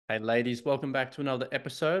Hey, ladies, welcome back to another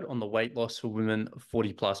episode on the Weight Loss for Women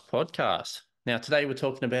 40 Plus podcast. Now, today we're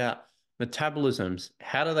talking about metabolisms.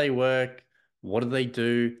 How do they work? What do they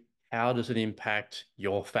do? How does it impact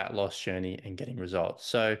your fat loss journey and getting results?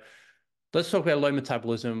 So, let's talk about low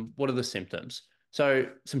metabolism. What are the symptoms? So,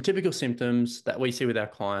 some typical symptoms that we see with our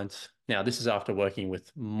clients. Now, this is after working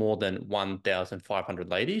with more than 1,500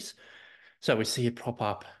 ladies. So we see it pop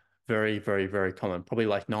up very, very, very common. Probably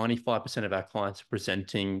like 95% of our clients are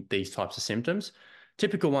presenting these types of symptoms.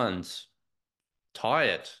 Typical ones,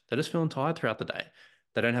 tired. They're just feeling tired throughout the day.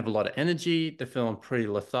 They don't have a lot of energy. They're feeling pretty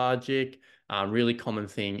lethargic. Really common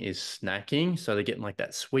thing is snacking. So they're getting like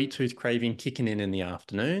that sweet tooth craving kicking in the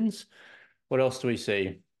afternoons. What else do we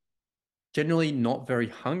see? Generally not very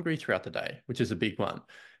hungry throughout the day, which is a big one.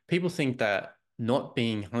 People think that not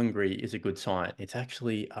being hungry is a good sign. It's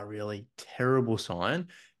actually a really terrible sign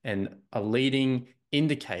and a leading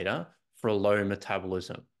indicator for a low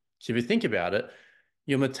metabolism. So if you think about it,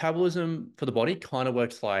 your metabolism for the body kind of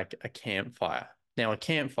works like a campfire. Now, a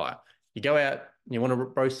campfire, you go out, and you want to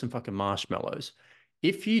roast some fucking marshmallows.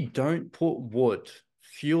 If you don't put wood,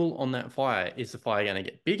 fuel on that fire, is the fire going to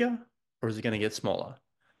get bigger or is it going to get smaller?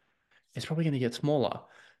 It's probably going to get smaller.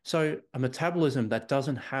 So a metabolism that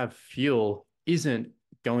doesn't have fuel isn't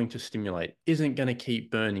going to stimulate, isn't going to keep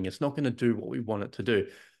burning. It's not going to do what we want it to do.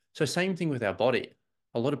 So same thing with our body.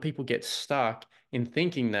 A lot of people get stuck in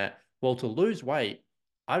thinking that, well, to lose weight,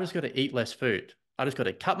 I just got to eat less food. I just got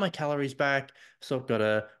to cut my calories back. So I've got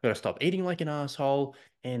to stop eating like an asshole.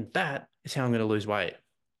 And that is how I'm going to lose weight.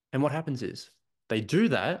 And what happens is they do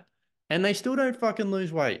that and they still don't fucking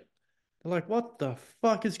lose weight. They're like, what the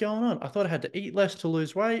fuck is going on? I thought I had to eat less to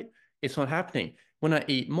lose weight. It's not happening. When I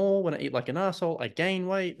eat more, when I eat like an asshole, I gain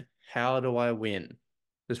weight. How do I win?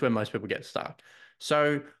 This is where most people get stuck.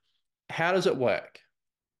 So, how does it work?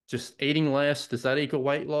 Just eating less, does that equal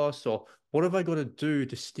weight loss? Or what have I got to do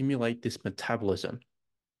to stimulate this metabolism?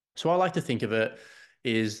 So I like to think of it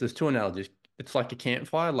is there's two analogies. It's like a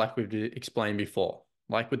campfire, like we've explained before.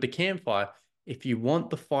 Like with the campfire, if you want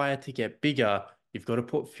the fire to get bigger, you've got to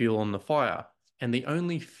put fuel on the fire. And the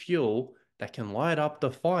only fuel that can light up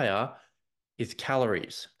the fire is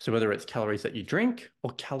calories. So whether it's calories that you drink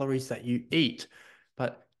or calories that you eat,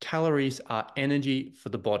 but calories are energy for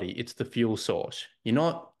the body. It's the fuel source. You're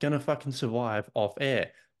not gonna fucking survive off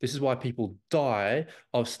air. This is why people die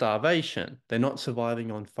of starvation. They're not surviving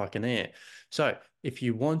on fucking air. So if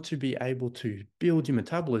you want to be able to build your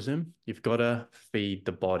metabolism, you've got to feed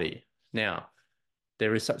the body. Now,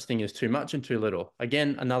 there is such thing as too much and too little.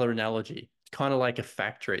 Again, another analogy. It's kind of like a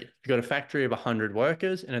factory. You've got a factory of 100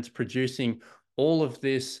 workers and it's producing all of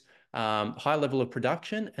this high level of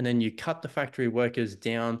production. And then you cut the factory workers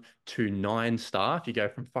down to 9 staff. You go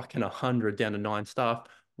from fucking 100 down to 9 staff.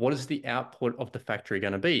 What is the output of the factory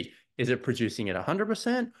going to be? Is it producing at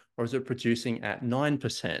 100% or is it producing at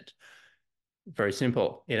 9%? Very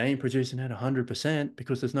simple. It ain't producing at 100%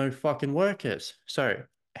 because there's no fucking workers. So,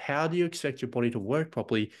 how do you expect your body to work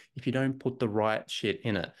properly if you don't put the right shit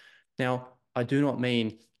in it? Now, I do not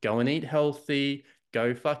mean go and eat healthy,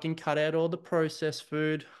 go fucking cut out all the processed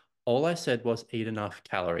food. All I said was eat enough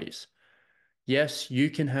calories. Yes,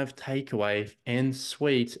 you can have takeaway and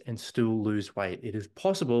sweets and still lose weight. It is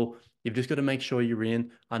possible. You've just got to make sure you're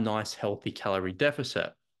in a nice, healthy calorie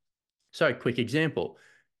deficit. So, quick example.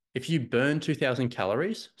 If you burn 2,000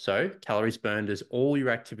 calories, so calories burned is all your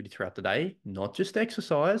activity throughout the day, not just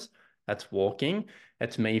exercise. That's walking.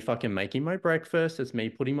 That's me fucking making my breakfast. That's me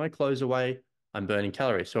putting my clothes away. I'm burning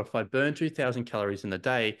calories. So if I burn 2,000 calories in a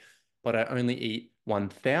day, but I only eat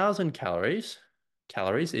 1,000 calories,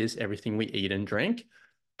 calories is everything we eat and drink.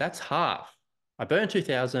 That's half. I burn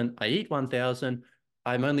 2,000, I eat 1,000.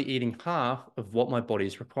 I'm only eating half of what my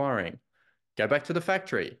body's requiring. Go back to the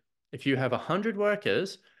factory. If you have 100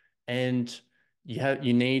 workers and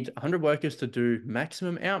you need 100 workers to do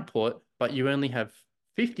maximum output, but you only have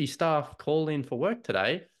 50 staff call in for work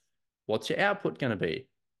today, what's your output going to be?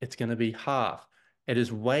 It's going to be half. It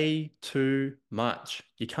is way too much.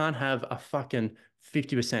 You can't have a fucking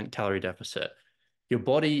 50% calorie deficit. Your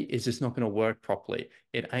body is just not going to work properly.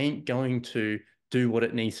 It ain't going to do what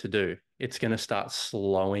it needs to do. It's going to start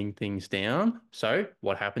slowing things down. So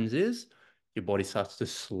what happens is your body starts to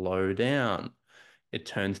slow down. It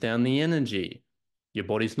turns down the energy. Your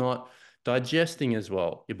body's not digesting as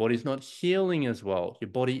well. Your body's not healing as well.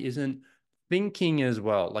 Your body isn't thinking as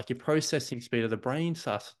well. Like your processing speed of the brain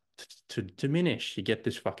starts to diminish. You get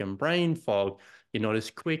this fucking brain fog. You're not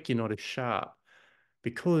as quick. You're not as sharp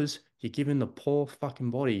because you're giving the poor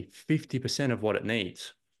fucking body 50% of what it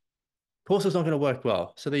needs. Of course, it's not going to work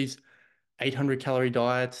well. So these 800 calorie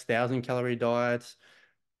diets, 1,000 calorie diets,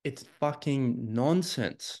 It's fucking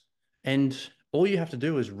nonsense. And all you have to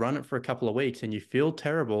do is run it for a couple of weeks and you feel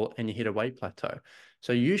terrible and you hit a weight plateau.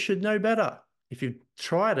 So you should know better. If you've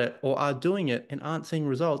tried it or are doing it and aren't seeing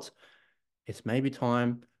results, it's maybe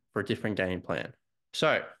time for a different game plan.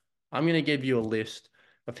 So I'm going to give you a list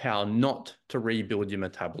of how not to rebuild your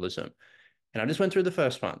metabolism. And I just went through the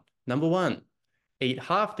first one. Number one, eat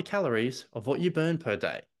half the calories of what you burn per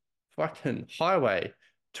day. Fucking highway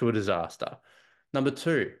to a disaster. Number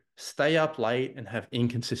two, stay up late and have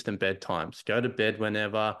inconsistent bedtimes. Go to bed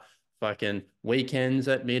whenever, fucking weekends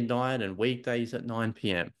at midnight and weekdays at 9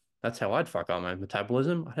 p.m. That's how I'd fuck up my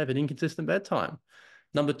metabolism. I'd have an inconsistent bedtime.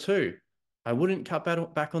 Number two, I wouldn't cut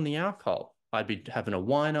back on the alcohol. I'd be having a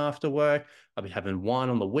wine after work. I'd be having wine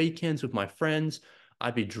on the weekends with my friends.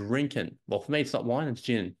 I'd be drinking. Well, for me, it's not wine, it's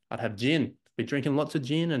gin. I'd have gin, be drinking lots of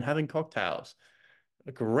gin and having cocktails.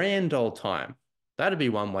 A grand old time. That'd be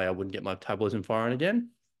one way I wouldn't get my metabolism firing again.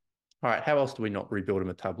 All right, how else do we not rebuild a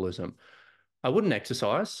metabolism? I wouldn't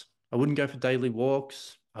exercise. I wouldn't go for daily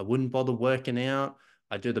walks. I wouldn't bother working out.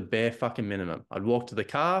 I'd do the bare fucking minimum. I'd walk to the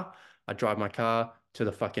car. I'd drive my car to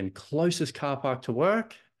the fucking closest car park to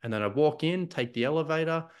work. And then I'd walk in, take the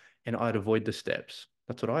elevator, and I'd avoid the steps.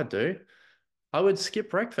 That's what I'd do. I would skip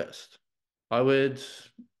breakfast. I would,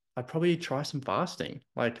 I'd probably try some fasting.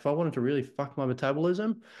 Like if I wanted to really fuck my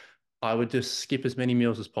metabolism, I would just skip as many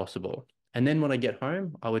meals as possible. And then when I get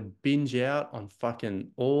home, I would binge out on fucking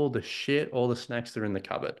all the shit, all the snacks that are in the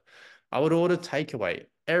cupboard. I would order takeaway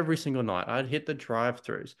every single night. I'd hit the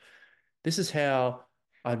drive-throughs. This is how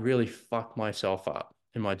I'd really fuck myself up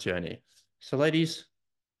in my journey. So, ladies,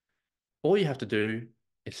 all you have to do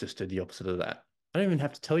is just do the opposite of that. I don't even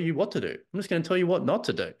have to tell you what to do. I'm just going to tell you what not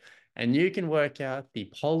to do. And you can work out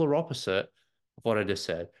the polar opposite of what I just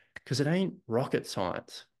said because it ain't rocket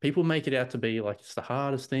science. People make it out to be like it's the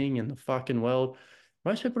hardest thing in the fucking world.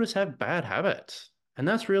 Most people just have bad habits. And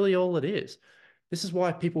that's really all it is. This is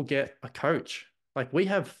why people get a coach. Like we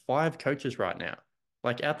have 5 coaches right now.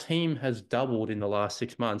 Like our team has doubled in the last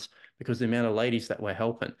 6 months because the amount of ladies that we're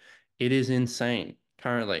helping. It is insane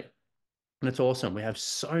currently. And it's awesome. We have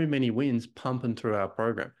so many wins pumping through our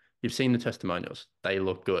program. You've seen the testimonials. They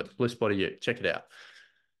look good. List Body You. Check it out.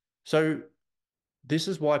 So this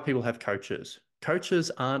is why people have coaches.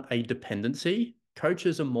 Coaches aren't a dependency.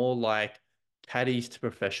 Coaches are more like caddies to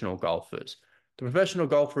professional golfers. The professional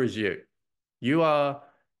golfer is you. You are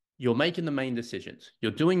you're making the main decisions.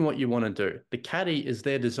 You're doing what you want to do. The caddy is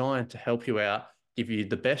there designed to help you out, give you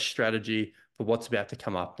the best strategy for what's about to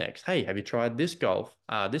come up next. Hey, have you tried this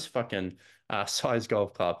this fucking size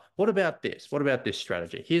golf club? What about this? What about this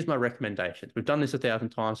strategy? Here's my recommendations. We've done this 1,000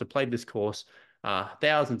 times. I've played this course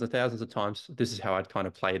thousands and thousands of times. This is how I'd kind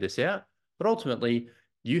of play this out. But ultimately,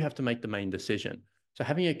 you have to make the main decision. So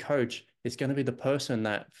having a coach is going to be the person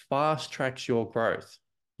that fast tracks your growth.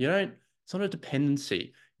 It's not a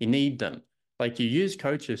dependency. You need them. Like you use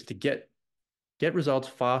coaches to get results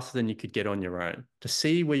faster than you could get on your own, to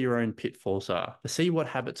see where your own pitfalls are, to see what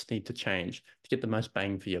habits need to change to get the most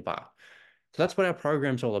bang for your buck. So that's what our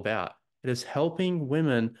program's all about. It is helping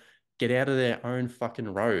women get out of their own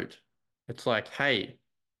fucking road. It's like, hey,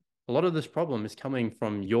 a lot of this problem is coming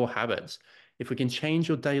from your habits. If we can change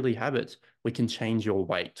your daily habits, we can change your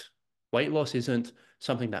weight. Weight loss isn't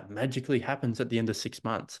something that magically happens at the end of 6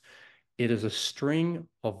 months. It is a string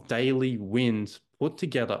of daily wins put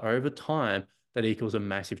together over time that equals a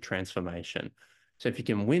massive transformation. So if you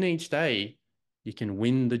can win each day, you can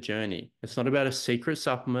win the journey. It's not about a secret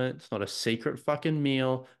supplement. It's not a secret fucking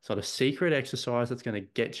meal. It's not a secret exercise that's going to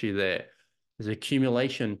get you there. There's an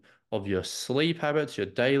accumulation of your sleep habits, your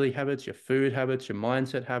daily habits, your food habits, your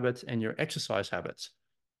mindset habits, and your exercise habits.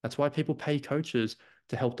 That's why people pay coaches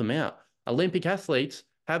to help them out. Olympic athletes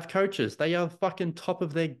have coaches. They are fucking top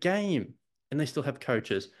of their game and they still have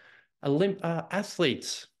coaches.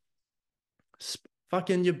 Athletes,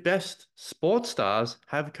 fucking your best sports stars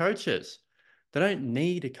have coaches. They don't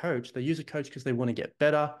need a coach. They use a coach because they want to get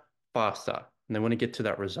better, faster, and they want to get to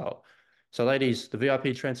that result. So, ladies, the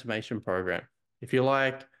VIP transformation program, if you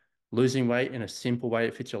like losing weight in a simple way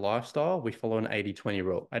that fits your lifestyle, we follow an 80-20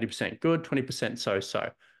 rule. 80% good, 20% so-so.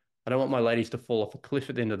 I don't want my ladies to fall off a cliff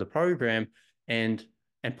at the end of the program and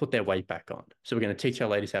put their weight back on. So we're going to teach our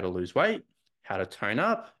ladies how to lose weight, how to tone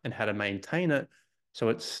up, and how to maintain it so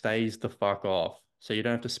it stays the fuck off. So you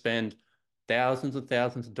don't have to spend thousands and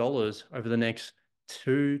thousands of dollars over the next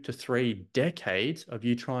 2 to 3 decades of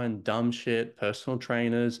you trying dumb shit, personal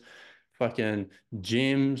trainers, fucking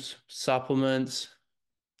gyms, supplements,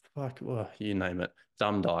 well, you name it,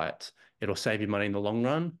 dumb diets. It'll save you money in the long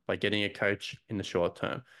run by getting a coach in the short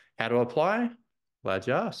term. How to apply? Glad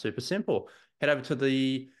you asked. Super simple. head over to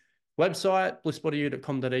the website,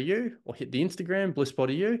 blissbodyu.com.au, or hit the Instagram,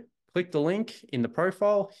 blissbodyu. Click the link in the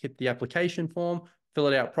profile, hit the application form, fill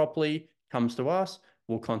it out properly, comes to us,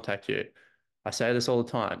 we'll contact you. I say this all the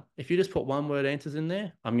time. If you just put one word answers in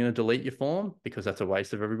there, I'm going to delete your form because that's a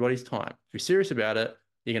waste of everybody's time. If you're serious about it,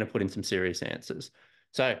 you're going to put in some serious answers.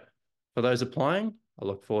 So for those applying, I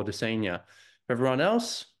look forward to seeing you. For everyone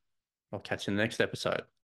else, I'll catch you in the next episode.